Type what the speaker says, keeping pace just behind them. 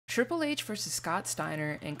Triple H vs. Scott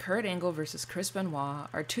Steiner and Kurt Angle vs. Chris Benoit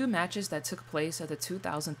are two matches that took place at the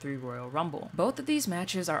 2003 Royal Rumble. Both of these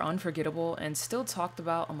matches are unforgettable and still talked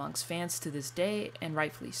about amongst fans to this day, and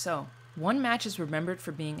rightfully so. One match is remembered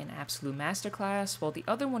for being an absolute masterclass, while the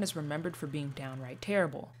other one is remembered for being downright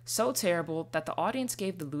terrible. So terrible that the audience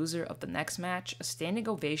gave the loser of the next match a standing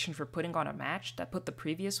ovation for putting on a match that put the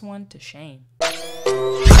previous one to shame.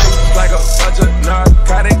 Like a bunch of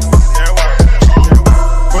narcotics.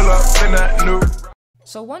 Pull up in that new.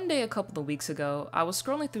 So one day a couple of weeks ago, I was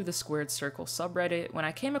scrolling through the Squared Circle subreddit when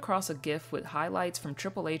I came across a GIF with highlights from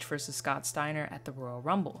Triple H vs. Scott Steiner at the Royal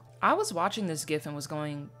Rumble. I was watching this GIF and was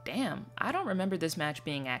going, damn, I don't remember this match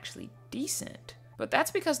being actually decent. But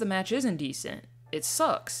that's because the match isn't decent. It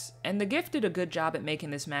sucks, and the GIF did a good job at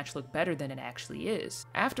making this match look better than it actually is.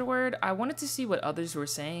 Afterward, I wanted to see what others were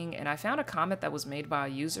saying, and I found a comment that was made by a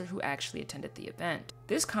user who actually attended the event.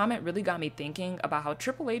 This comment really got me thinking about how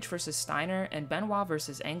Triple H vs. Steiner and Benoit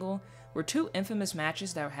vs. Angle were two infamous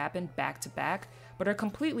matches that happened back to back, but are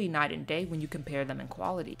completely night and day when you compare them in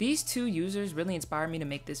quality. These two users really inspired me to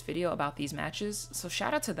make this video about these matches, so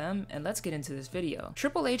shout out to them and let's get into this video.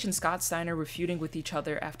 Triple H and Scott Steiner were feuding with each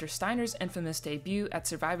other after Steiner's infamous debut at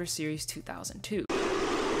Survivor Series 2002.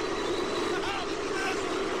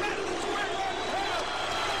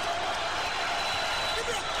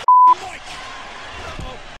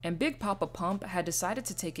 And Big Papa Pump had decided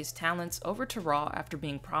to take his talents over to Raw after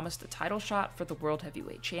being promised a title shot for the World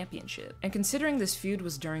Heavyweight Championship. And considering this feud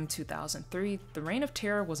was during 2003, the Reign of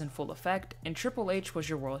Terror was in full effect, and Triple H was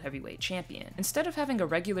your World Heavyweight Champion. Instead of having a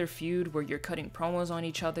regular feud where you're cutting promos on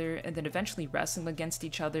each other and then eventually wrestling against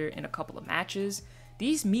each other in a couple of matches,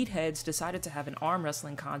 these meatheads decided to have an arm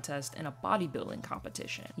wrestling contest and a bodybuilding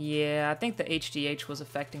competition. Yeah, I think the HDH was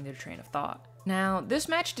affecting their train of thought. Now, this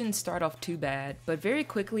match didn't start off too bad, but very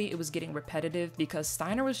quickly it was getting repetitive because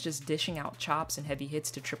Steiner was just dishing out chops and heavy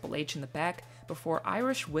hits to Triple H in the back before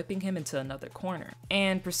Irish whipping him into another corner,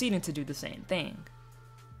 and proceeding to do the same thing.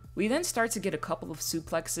 We then start to get a couple of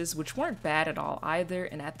suplexes, which weren't bad at all either,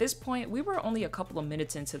 and at this point, we were only a couple of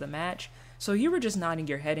minutes into the match, so you were just nodding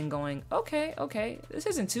your head and going, okay, this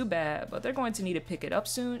isn't too bad, but they're going to need to pick it up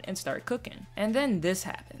soon and start cooking. And then this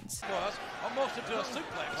happens. Almost into a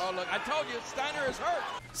suplex. Oh look, I told you, Steiner is hurt.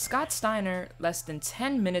 Scott Steiner, less than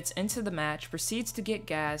 10 minutes into the match, proceeds to get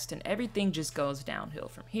gassed and everything just goes downhill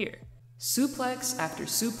from here. Suplex after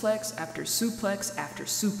suplex after suplex after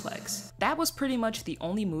suplex. That was pretty much the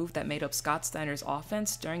only move that made up Scott Steiner's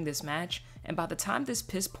offense during this match, and by the time this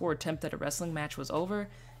piss poor attempt at a wrestling match was over,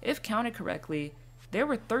 if counted correctly, there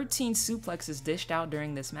were 13 suplexes dished out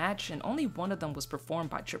during this match, and only one of them was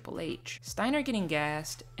performed by Triple H. Steiner getting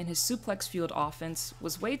gassed and his suplex-fueled offense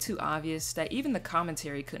was way too obvious that even the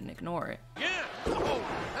commentary couldn't ignore it. Yeah. Oh,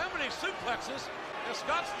 how many suplexes is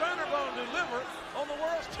Scott Steiner going to deliver on the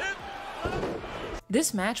world's champion?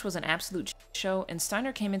 This match was an absolute show, and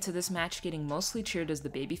Steiner came into this match getting mostly cheered as the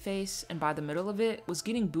babyface, and by the middle of it, was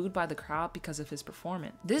getting booed by the crowd because of his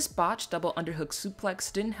performance. This botched double underhook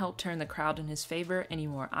suplex didn't help turn the crowd in his favor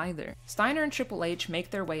anymore either. Steiner and Triple H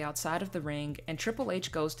make their way outside of the ring, and Triple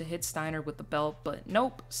H goes to hit Steiner with the belt, but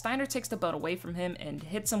nope, Steiner takes the belt away from him and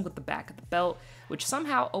hits him with the back of the belt, which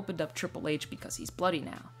somehow opened up Triple H because he's bloody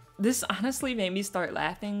now. This honestly made me start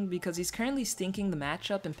laughing because he's currently stinking the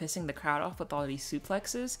matchup and pissing the crowd off with all these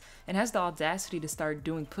suplexes, and has the audacity to start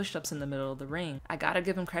doing push-ups in the middle of the ring. I gotta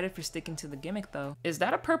give him credit for sticking to the gimmick though. Is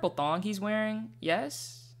that a purple thong he's wearing?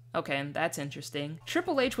 Yes? Okay, that's interesting.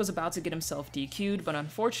 Triple H was about to get himself DQ'd, but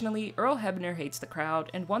unfortunately, Earl Hebner hates the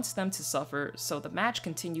crowd and wants them to suffer, so the match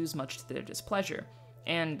continues much to their displeasure.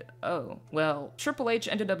 And, oh, well, Triple H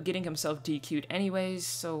ended up getting himself DQ'd anyways,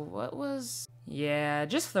 so what was... Yeah,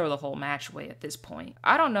 just throw the whole match away at this point.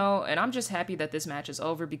 I don't know, and I'm just happy that this match is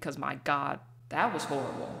over because my god, that was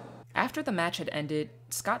horrible. After the match had ended,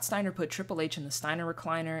 Scott Steiner put Triple H in the Steiner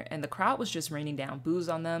recliner, and the crowd was just raining down boos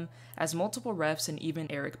on them, as multiple refs and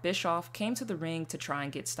even Eric Bischoff came to the ring to try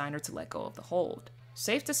and get Steiner to let go of the hold.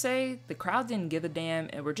 Safe to say, the crowd didn't give a damn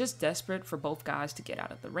and were just desperate for both guys to get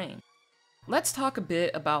out of the ring. Let's talk a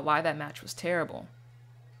bit about why that match was terrible.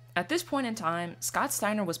 At this point in time, Scott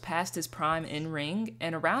Steiner was past his prime in-ring,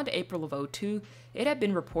 and around April of 2002, it had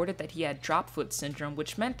been reported that he had drop foot syndrome,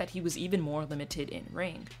 which meant that he was even more limited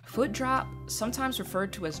in-ring. Foot drop, sometimes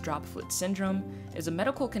referred to as drop foot syndrome, is a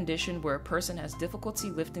medical condition where a person has difficulty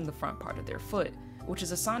lifting the front part of their foot, which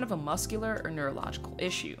is a sign of a muscular or neurological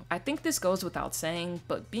issue. I think this goes without saying,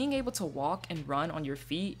 but being able to walk and run on your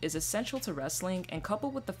feet is essential to wrestling, and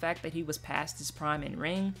coupled with the fact that he was past his prime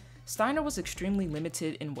in-ring, Steiner was extremely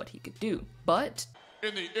limited in what he could do. But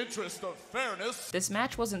In the interest of fairness, this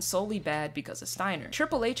match wasn't solely bad because of Steiner.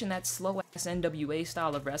 Triple H and that slow-ass NWA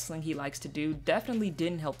style of wrestling he likes to do definitely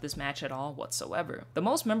didn't help this match at all whatsoever. The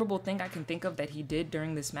most memorable thing I can think of that he did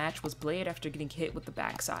during this match was Blade after getting hit with the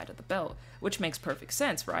backside of the belt, which makes perfect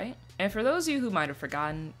sense, right? And for those of you who might have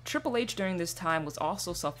forgotten, Triple H during this time was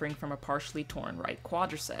also suffering from a partially torn right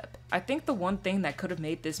quadricep. I think the one thing that could have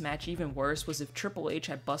made this match even worse was if Triple H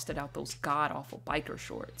had busted out those god-awful biker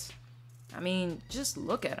shorts. I mean, just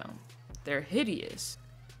look at them. They're hideous.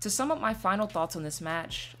 To sum up my final thoughts on this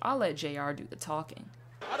match, I'll let JR do the talking.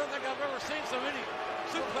 I don't think I've ever seen so many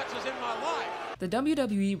suplexes in my life. The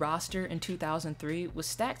WWE roster in 2003 was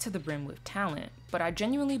stacked to the brim with talent, but I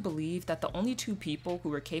genuinely believe that the only two people who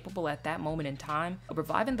were capable at that moment in time of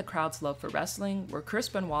reviving the crowd's love for wrestling were Chris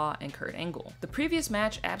Benoit and Kurt Angle. The previous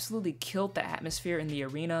match absolutely killed the atmosphere in the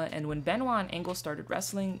arena, and when Benoit and Angle started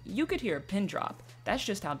wrestling, you could hear a pin drop. That's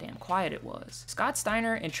just how damn quiet it was. Scott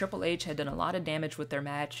Steiner and Triple H had done a lot of damage with their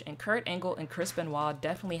match, and Kurt Angle and Chris Benoit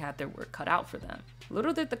definitely had their work cut out for them.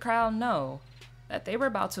 Little did the crowd know that they were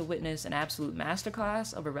about to witness an absolute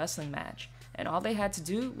masterclass of a wrestling match, and all they had to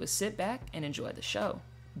do was sit back and enjoy the show.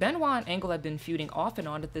 Benoit and Angle had been feuding off and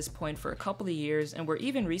on at this point for a couple of years and were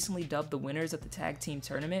even recently dubbed the winners of the tag team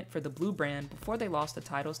tournament for the Blue brand before they lost the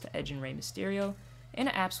titles to Edge and Rey Mysterio in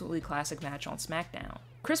an absolutely classic match on SmackDown.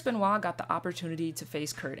 Chris Benoit got the opportunity to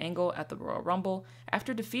face Kurt Angle at the Royal Rumble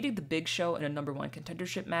after defeating the Big Show in a #1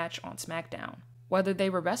 contendership match on SmackDown. Whether they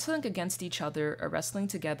were wrestling against each other or wrestling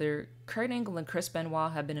together, Kurt Angle and Chris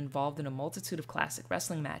Benoit have been involved in a multitude of classic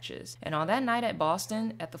wrestling matches, and on that night at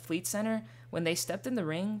Boston, at the Fleet Center, when they stepped in the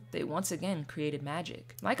ring, they once again created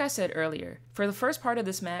magic. Like I said earlier, for the first part of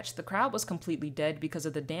this match, the crowd was completely dead because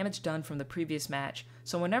of the damage done from the previous match,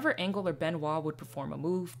 so whenever Angle or Benoit would perform a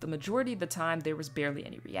move, the majority of the time there was barely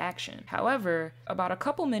any reaction. However, about a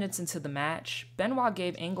couple minutes into the match, Benoit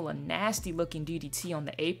gave Angle a nasty looking DDT on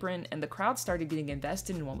the apron, and the crowd started getting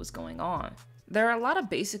invested in what was going on. There are a lot of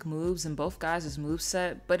basic moves in both guys'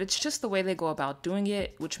 moveset, but it's just the way they go about doing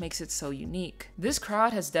it, which makes it so unique. This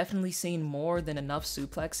crowd has definitely seen more than enough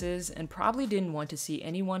suplexes and probably didn't want to see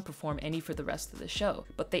anyone perform any for the rest of the show,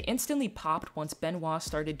 but they instantly popped once Benoit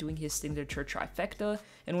started doing his signature trifecta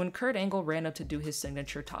and when Kurt Angle ran up to do his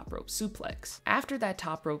signature top rope suplex. After that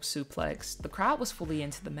top rope suplex, the crowd was fully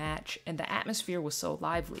into the match and the atmosphere was so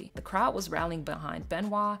lively. The crowd was rallying behind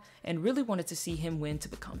Benoit and really wanted to see him win to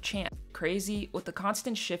become champ. Crazy, with the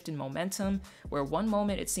constant shift in momentum, where one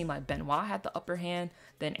moment it seemed like Benoit had the upper hand,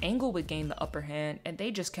 then Angle would gain the upper hand, and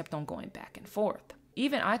they just kept on going back and forth.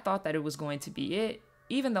 Even I thought that it was going to be it,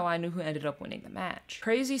 even though I knew who ended up winning the match.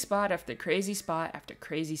 Crazy spot after crazy spot after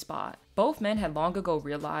crazy spot. Both men had long ago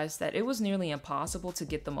realized that it was nearly impossible to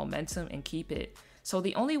get the momentum and keep it, so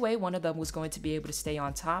the only way one of them was going to be able to stay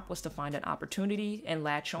on top was to find an opportunity and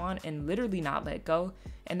latch on and literally not let go,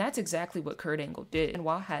 and that's exactly what Kurt Angle did, and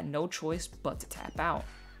Benoit had no choice but to tap out.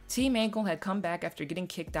 Team Angle had come back after getting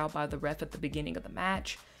kicked out by the ref at the beginning of the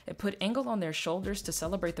match, and put Angle on their shoulders to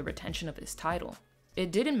celebrate the retention of his title.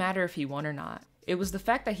 It didn't matter if he won or not. It was the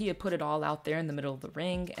fact that he had put it all out there in the middle of the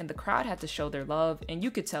ring, and the crowd had to show their love, and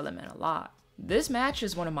you could tell it meant a lot. This match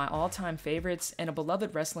is one of my all-time favorites and a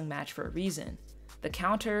beloved wrestling match for a reason. The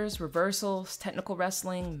counters, reversals, technical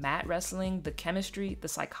wrestling, mat wrestling, the chemistry, the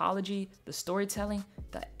psychology, the storytelling,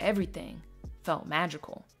 the everything felt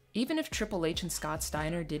magical. Even if Triple H and Scott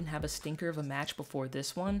Steiner didn't have a stinker of a match before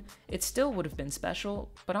this one, it still would have been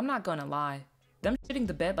special, but I'm not gonna lie. Them shitting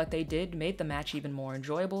the bed like they did made the match even more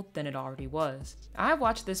enjoyable than it already was. I've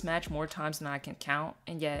watched this match more times than I can count,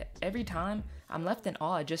 and yet, every time, I'm left in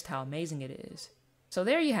awe at just how amazing it is. So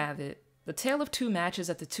there you have it. The tale of two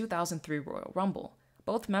matches at the 2003 Royal Rumble,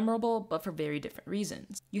 both memorable but for very different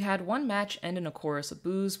reasons. You had one match end in a chorus of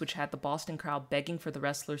boos, which had the Boston crowd begging for the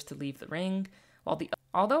wrestlers to leave the ring, while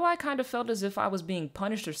although I kind of felt as if I was being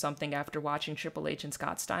punished or something after watching Triple H and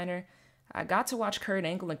Scott Steiner, I got to watch Kurt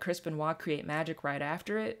Angle and Chris Benoit create magic right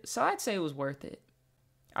after it, so I'd say it was worth it.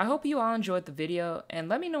 I hope you all enjoyed the video, and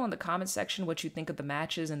let me know in the comment section what you think of the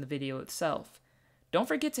matches and the video itself. Don't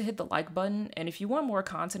forget to hit the like button, and if you want more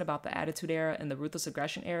content about the Attitude Era and the Ruthless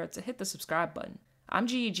Aggression Era, to hit the subscribe button. I'm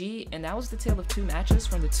GEG, and that was the tale of two matches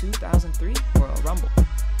from the 2003 Royal Rumble.